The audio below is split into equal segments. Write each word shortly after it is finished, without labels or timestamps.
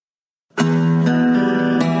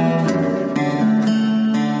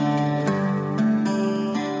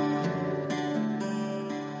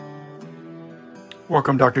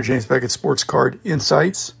Welcome, Dr. James Beckett, Sports Card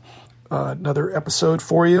Insights. Another episode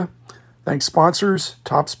for you. Thanks, sponsors: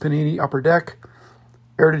 Topps, Panini, Upper Deck,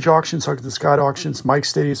 Heritage Auctions, Huggins and Scott Auctions, Mike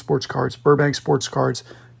Stadium Sports Cards, Burbank Sports Cards,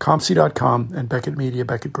 ComC.com, and Beckett Media,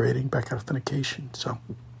 Beckett Grading, Beckett Authentication. So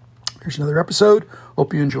here's another episode.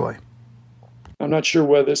 Hope you enjoy. I'm not sure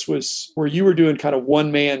whether this was where you were doing kind of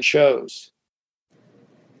one-man shows,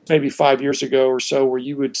 maybe 5 years ago or so, where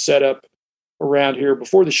you would set up around here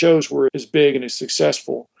before the shows were as big and as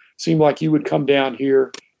successful. It seemed like you would come down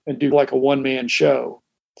here and do like a one-man show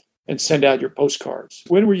and send out your postcards.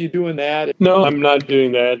 When were you doing that? No, I'm not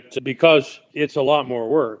doing that because it's a lot more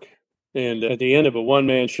work. And at the end of a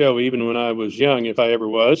one-man show, even when I was young, if I ever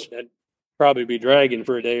was, I'd probably be dragging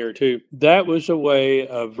for a day or two. That was a way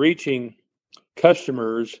of reaching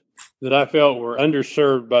customers that I felt were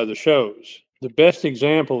underserved by the shows. The best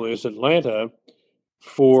example is Atlanta.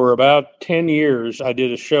 For about 10 years, I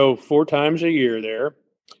did a show 4 times a year there.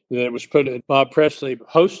 That was Bob Presley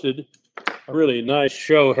hosted a really nice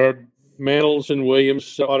show, had Mantles and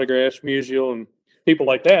Williams autographs, Musial, and people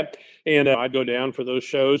like that. And I'd go down for those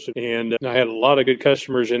shows. And I had a lot of good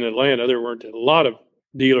customers in Atlanta. There weren't a lot of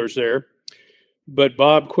dealers there. But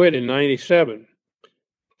Bob quit in 97.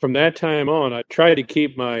 From that time on, I tried to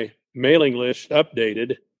keep my mailing list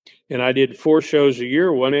updated. And I did 4 shows a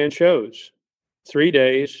year, one-man shows. 3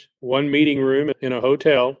 days, 1 meeting room in a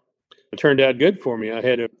hotel. It turned out good for me. I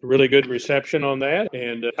had a really good reception on that.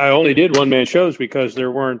 And I only did one-man shows because there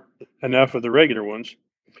weren't enough of the regular ones.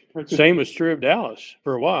 Same was true of Dallas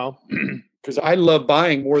for a while. Because I love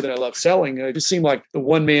buying more than I love selling. It just seemed like the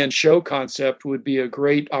one-man show concept would be a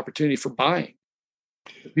great opportunity for buying.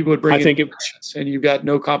 People would bring and you've got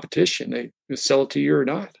no competition. They just sell it to you or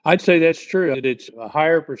not. I'd say that's true. That it's a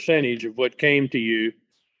higher percentage of what came to you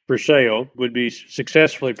for sale would be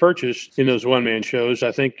successfully purchased in those one-man shows.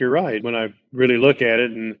 I think you're right. When I really look at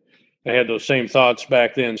it, and I had those same thoughts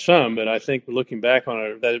back then some, but I think looking back on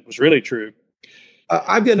it, that it was really true.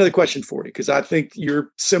 I've got another question for you, because I think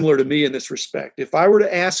you're similar to me in this respect. If I were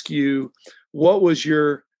to ask you what was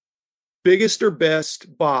your biggest or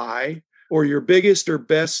best buy, or your biggest or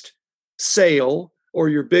best sale, or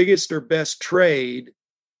your biggest or best trade,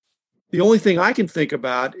 the only thing I can think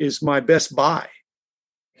about is my best buy.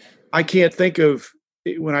 I can't think of,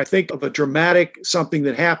 when I think of a dramatic something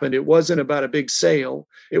that happened, it wasn't about a big sale.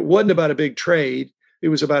 It wasn't about a big trade. It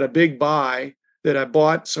was about a big buy that I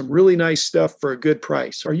bought some really nice stuff for a good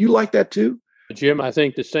price. Are you like that too? Jim, I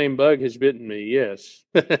think the same bug has bitten me, yes.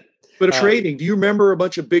 But trading, do you remember a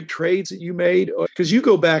bunch of big trades that you made? Because you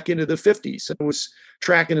go back into the 50s. I was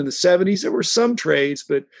tracking in the 70s. There were some trades,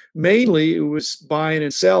 but mainly it was buying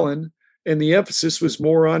and selling, and the emphasis was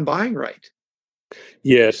more on buying right.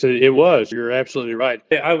 Yes, it was. You're absolutely right.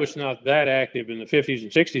 I was not that active in the 50s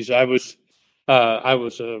and 60s. I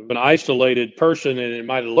was an isolated person, and it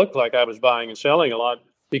might have looked like I was buying and selling a lot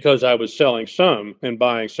because I was selling some and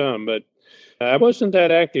buying some, but I wasn't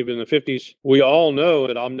that active in the 50s. We all know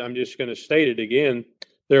that I'm just going to state it again.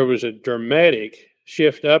 There was a dramatic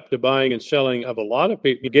shift up to buying and selling of a lot of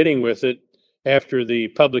people getting with it after the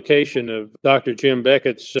publication of Dr. Jim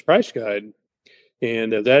Beckett's price guide.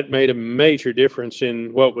 And that made a major difference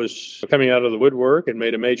in what was coming out of the woodwork, and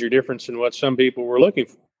made a major difference in what some people were looking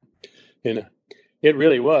for. And it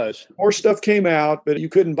really was. More stuff came out, but you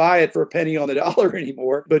couldn't buy it for a penny on the dollar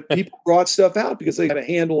anymore. But people brought stuff out because they had a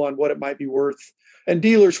handle on what it might be worth. And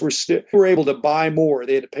dealers were able to buy more.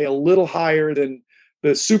 They had to pay a little higher than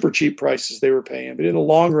the super cheap prices they were paying. But in the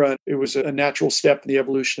long run, it was a natural step in the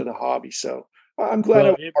evolution of the hobby. So I'm glad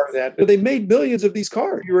I was part of that. But they made millions of these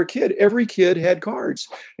cards. You were a kid. Every kid had cards.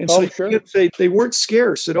 And so they weren't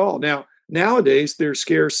scarce at all. Nowadays, they're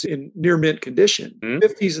scarce in near mint condition.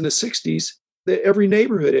 50s and the 60s, every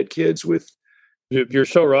neighborhood had kids with. You're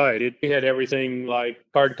so right. We had everything like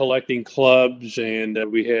card collecting clubs, and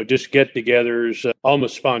we had just get-togethers,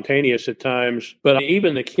 almost spontaneous at times. But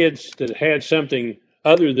even the kids that had something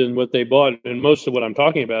other than what they bought, and most of what I'm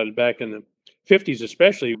talking about back in the 50s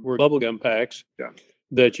especially, were bubblegum packs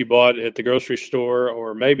that you bought at the grocery store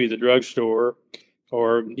or maybe the drugstore,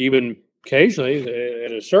 or even occasionally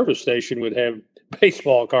at a service station would have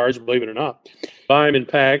baseball cards, believe it or not. Buy them in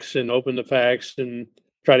packs and open the packs and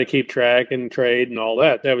try to keep track and trade and all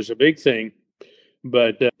that. That was a big thing.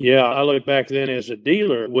 But I look back then as a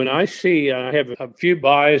dealer. When I have a few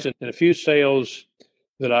buys and a few sales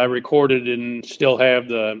that I recorded and still have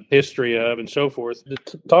the history of and so forth,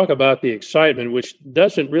 to talk about the excitement, which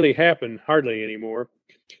doesn't really happen hardly anymore,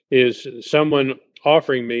 is someone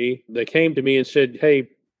offering me, they came to me and said, hey,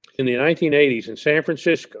 in the 1980s in San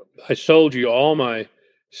Francisco, I sold you all my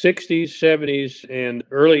 60s, 70s, and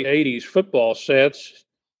early 80s football sets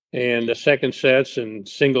and second sets and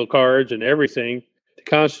single cards and everything to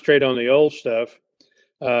concentrate on the old stuff.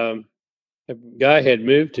 A guy had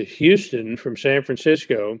moved to Houston from San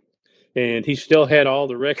Francisco, and he still had all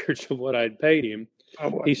the records of what I'd paid him. Oh,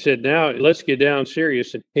 boy. He said, now let's get down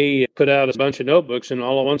serious. And he put out a bunch of notebooks, and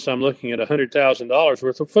all at once I'm looking at $100,000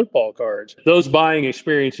 worth of football cards. Those buying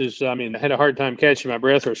experiences, I mean, I had a hard time catching my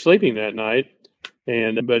breath or sleeping that night.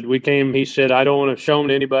 But he said, I don't want to show them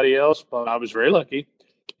to anybody else, but I was very lucky.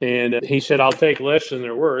 And he said, I'll take less than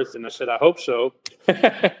they're worth. And I said, I hope so.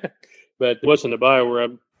 But it wasn't a buy where I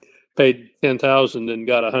paid $10,000 and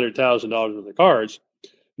got $100,000 worth of cards.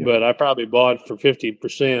 Yeah. But I probably bought for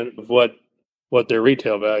 50% of what their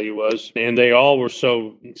retail value was. And they all were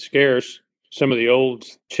so scarce. Some of the old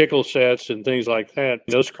Chickle sets and things like that,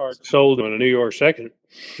 those cards sold on a New York second.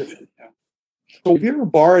 So have you ever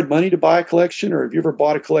borrowed money to buy a collection, or have you ever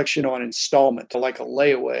bought a collection on installment, like a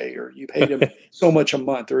layaway, or you paid them so much a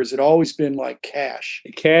month, or has it always been like cash?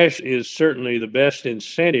 Cash is certainly the best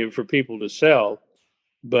incentive for people to sell.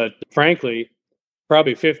 But frankly,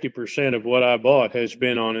 probably 50% of what I bought has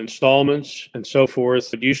been on installments and so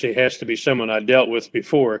forth. It usually has to be someone I dealt with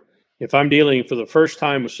before. If I'm dealing for the first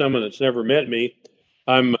time with someone that's never met me,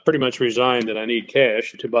 I'm pretty much resigned that I need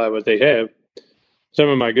cash to buy what they have. Some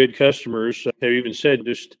of my good customers have even said,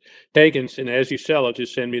 just take it, and as you sell it,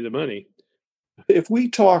 just send me the money. If we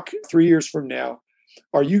talk 3 years from now,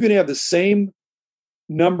 are you going to have the same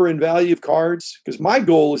number and value of cards? Because my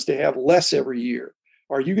goal is to have less every year.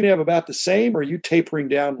 Are you going to have about the same, or are you tapering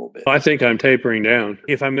down a little bit? I think I'm tapering down.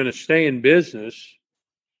 If I'm going to stay in business,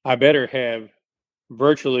 I better have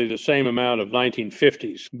virtually the same amount of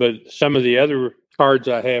 1950s. But some of the other cards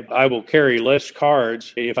I have, I will carry less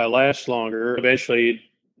cards if I last longer. Eventually,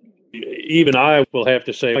 even I will have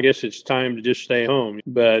to say, I guess it's time to just stay home.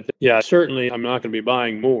 But yeah, certainly I'm not going to be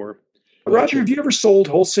buying more. Roger, have you ever sold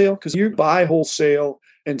wholesale? Because you buy wholesale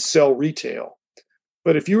and sell retail.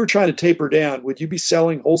 But if you were trying to taper down, would you be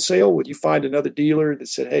selling wholesale? Would you find another dealer that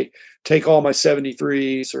said, hey, take all my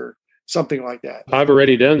 73s or something like that? I've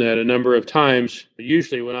already done that a number of times.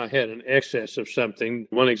 Usually when I had an excess of something.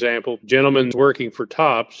 One example, gentlemen working for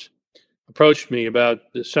Topps approached me about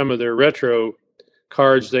some of their retro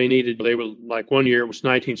cards they needed. They were like, one year it was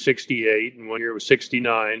 1968 and 1 year it was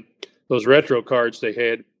 69. Those retro cards they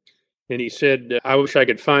had. And he said, I wish I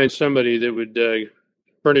could find somebody that would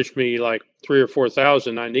furnish me like 3,000 or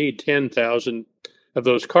 4,000. I need 10,000 of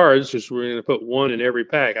those cards because we're going to put one in every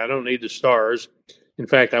pack. I don't need the stars. In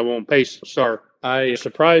fact, I won't paste the star. I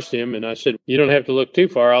surprised him and I said, you don't have to look too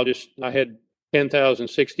far. I had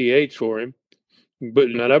 10,068s for him, but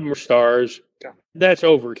none of them were stars. That's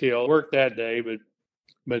overkill. Worked that day,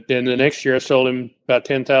 but then the next year I sold him about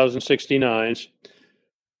 10,069s.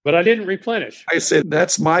 But I didn't replenish. I said,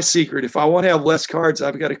 that's my secret. If I want to have less cards,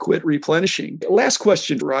 I've got to quit replenishing. Last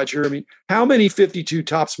question, Roger. I mean, how many 52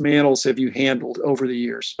 Topps Mantles have you handled over the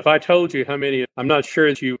years? If I told you how many, I'm not sure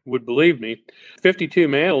that you would believe me. 52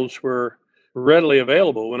 Mantles were readily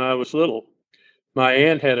available when I was little. My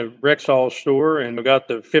aunt had a Rexall store and I got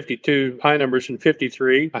the 52 high numbers in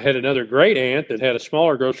 53. I had another great aunt that had a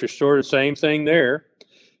smaller grocery store, the same thing there.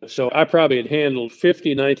 So I probably had handled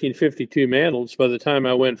 50 1952 Mantles by the time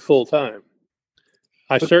I went full time.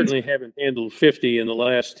 I certainly haven't handled 50 in the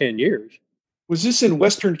last 10 years. Was this in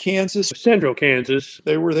Western Kansas? Central Kansas.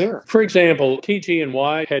 They were there. For example,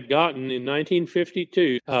 TG&Y had gotten in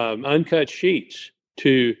 1952 uncut sheets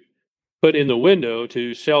to put in the window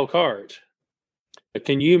to sell cards.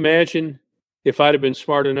 Can you imagine if I'd have been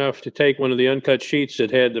smart enough to take one of the uncut sheets that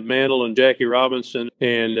had the Mantle and Jackie Robinson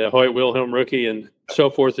and Hoyt Wilhelm rookie and so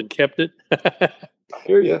forth and kept it? I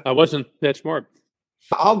hear you. I wasn't that smart.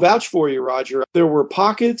 I'll vouch for you, Roger. There were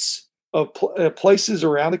pockets of places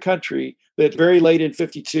around the country that very late in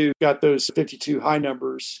 52 got those 52 high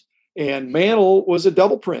numbers, and Mantle was a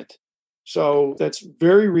double print. So that's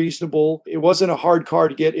very reasonable. It wasn't a hard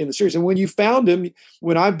card to get in the series. And when you found them,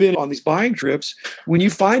 when I've been on these buying trips, when you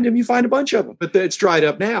find them, you find a bunch of them. But it's dried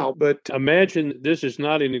up now. But imagine, this is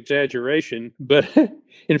not an exaggeration, but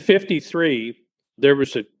in 53, there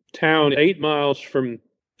was a town 8 miles from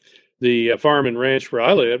the farm and ranch where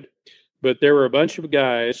I lived, but there were a bunch of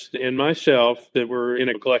guys and myself that were in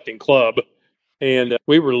a collecting club. And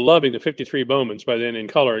we were loving the 53 Bowmans by then in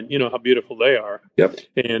color. And you know how beautiful they are. Yep.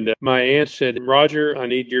 And my aunt said, Roger, I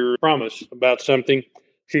need your promise about something.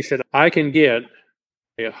 She said, I can get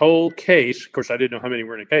a whole case. Of course, I didn't know how many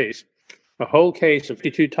were in a case. A whole case of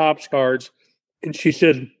 52 Topps cards. And she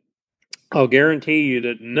said, I'll guarantee you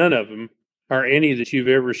that none of them are any that you've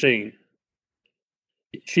ever seen.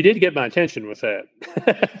 She did get my attention with that.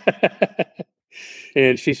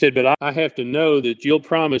 And she said, but I have to know that you'll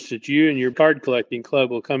promise that you and your card collecting club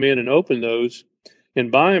will come in and open those and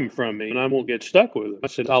buy them from me, and I won't get stuck with them. I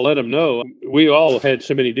said, I'll let them know. We all had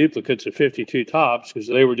so many duplicates of 52 Tops because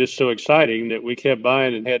they were just so exciting that we kept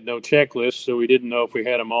buying and had no checklist, so we didn't know if we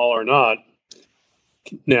had them all or not.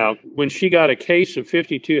 Now, when she got a case of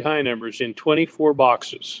 52 high numbers in 24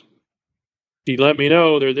 boxes, she let me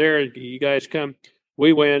know they're there. You guys come.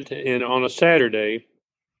 We went, and on a Saturday,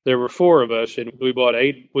 there were 4 of us, and we bought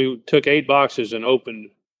 8. We took 8 boxes and opened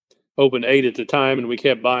 8 at the time, and we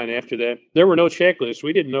kept buying after that. There were no checklists.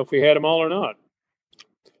 We didn't know if we had them all or not.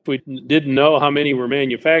 If we didn't know how many were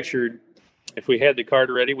manufactured, if we had the card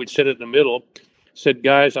ready, we'd sit it in the middle, said,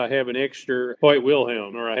 guys, I have an extra Hoyt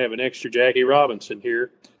Wilhelm, or I have an extra Jackie Robinson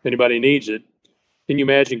here, if anybody needs it. Can you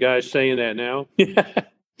imagine guys saying that now?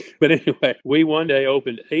 But anyway, we one day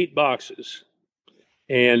opened 8 boxes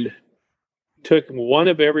and took one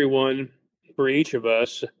of every one for each of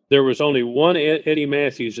us. There was only one Eddie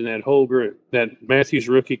Matthews in that whole group, that Matthews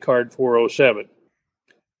rookie card 407.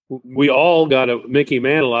 We all got a Mickey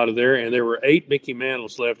Mantle out of there, and there were 8 Mickey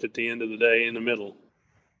Mantles left at the end of the day in the middle.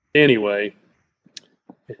 Anyway,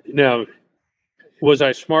 now, was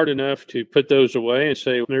I smart enough to put those away and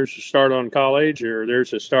say, there's a start on college, or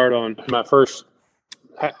there's a start on my first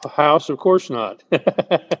house? Of course not.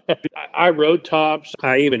 I wrote Tops.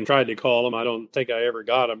 I even tried to call them. I don't think I ever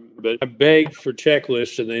got them, but I begged for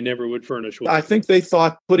checklists, and they never would furnish one. I think they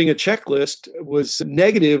thought putting a checklist was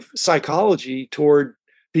negative psychology toward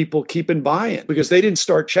people keeping buying, because they didn't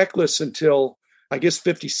start checklists until, I guess,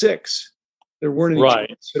 56. There weren't any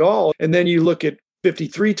checklists at all. And then you look at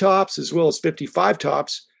 53 Tops as well as 55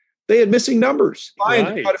 Tops. They had missing numbers.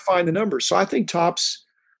 To try to find the numbers. So I think Tops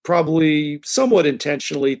probably somewhat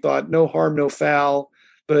intentionally thought no harm, no foul.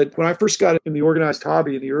 But when I first got in the organized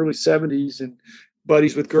hobby in the early 70s and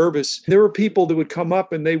buddies with Gervis, there were people that would come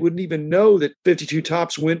up and they wouldn't even know that 52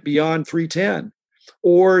 Tops went beyond 310,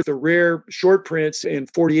 or the rare short prints in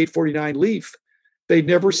 48, 49 leaf. They'd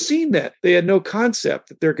never seen that. They had no concept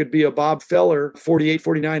that there could be a Bob Feller 48,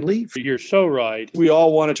 49 leaf. You're so right. We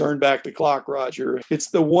all want to turn back the clock, Roger. It's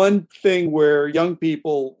the one thing where young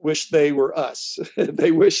people wish they were us.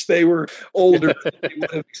 They wish they were older. They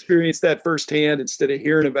would have experienced that firsthand instead of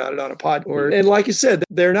hearing about it on a podcast. And like you said,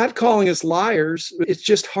 they're not calling us liars. It's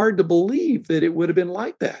just hard to believe that it would have been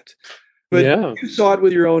like that. But you saw it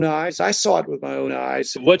with your own eyes. I saw it with my own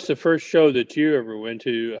eyes. What's the first show that you ever went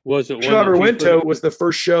to? Was it one I ever went to was the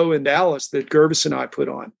first show in Dallas that Gervis and I put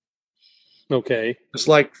on. Okay. It was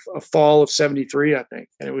like a fall of 73, I think.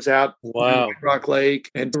 And it was out in Rock Lake.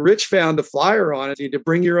 And Rich found the flyer on it. You had to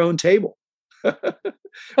bring your own table.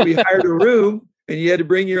 We hired a room, and you had to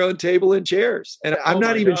bring your own table and chairs. And I'm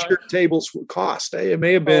not even sure tables would cost. It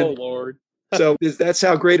may have been. Oh, Lord. So that's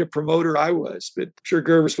how great a promoter I was. But I'm sure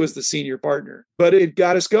Gervis was the senior partner. But it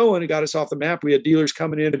got us going. It got us off the map. We had dealers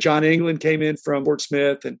coming in. John England came in from Fort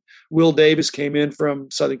Smith, and Will Davis came in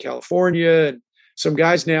from Southern California, and some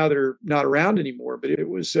guys now that are not around anymore. But it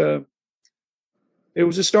was a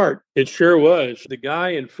start. It sure was. The guy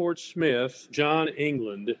in Fort Smith, John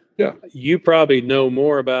England. Yeah. You probably know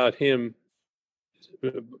more about him,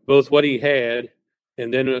 both what he had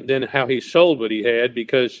and then how he sold what he had,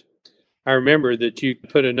 because I remember that you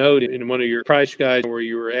put a note in one of your price guides where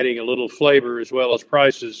you were adding a little flavor as well as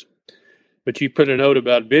prices, but you put a note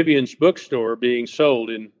about Vivian's bookstore being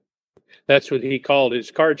sold, and that's what he called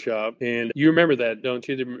his card shop. And you remember that, don't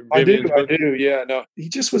you? I do. Yeah, no, he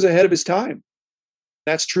just was ahead of his time.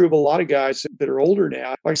 That's true of a lot of guys that are older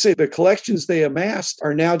now. Like I say, the collections they amassed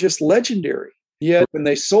are now just legendary. Yet when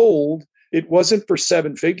they sold, it wasn't for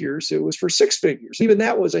 7 figures. It was for 6 figures. Even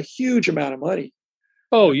that was a huge amount of money.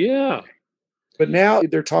 Oh, yeah. But now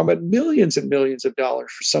they're talking about millions and millions of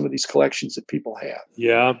dollars for some of these collections that people have.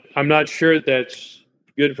 Yeah. I'm not sure that's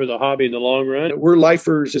good for the hobby in the long run. We're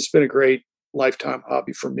lifers. It's been a great lifetime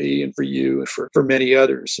hobby for me and for you and for many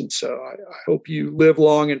others. And so I hope you live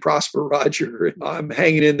long and prosper, Roger. I'm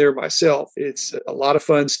hanging in there myself. It's a lot of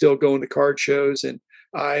fun still going to card shows. And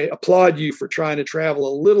I applaud you for trying to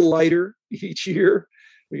travel a little lighter each year,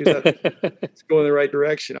 because it's going in the right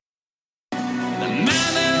direction.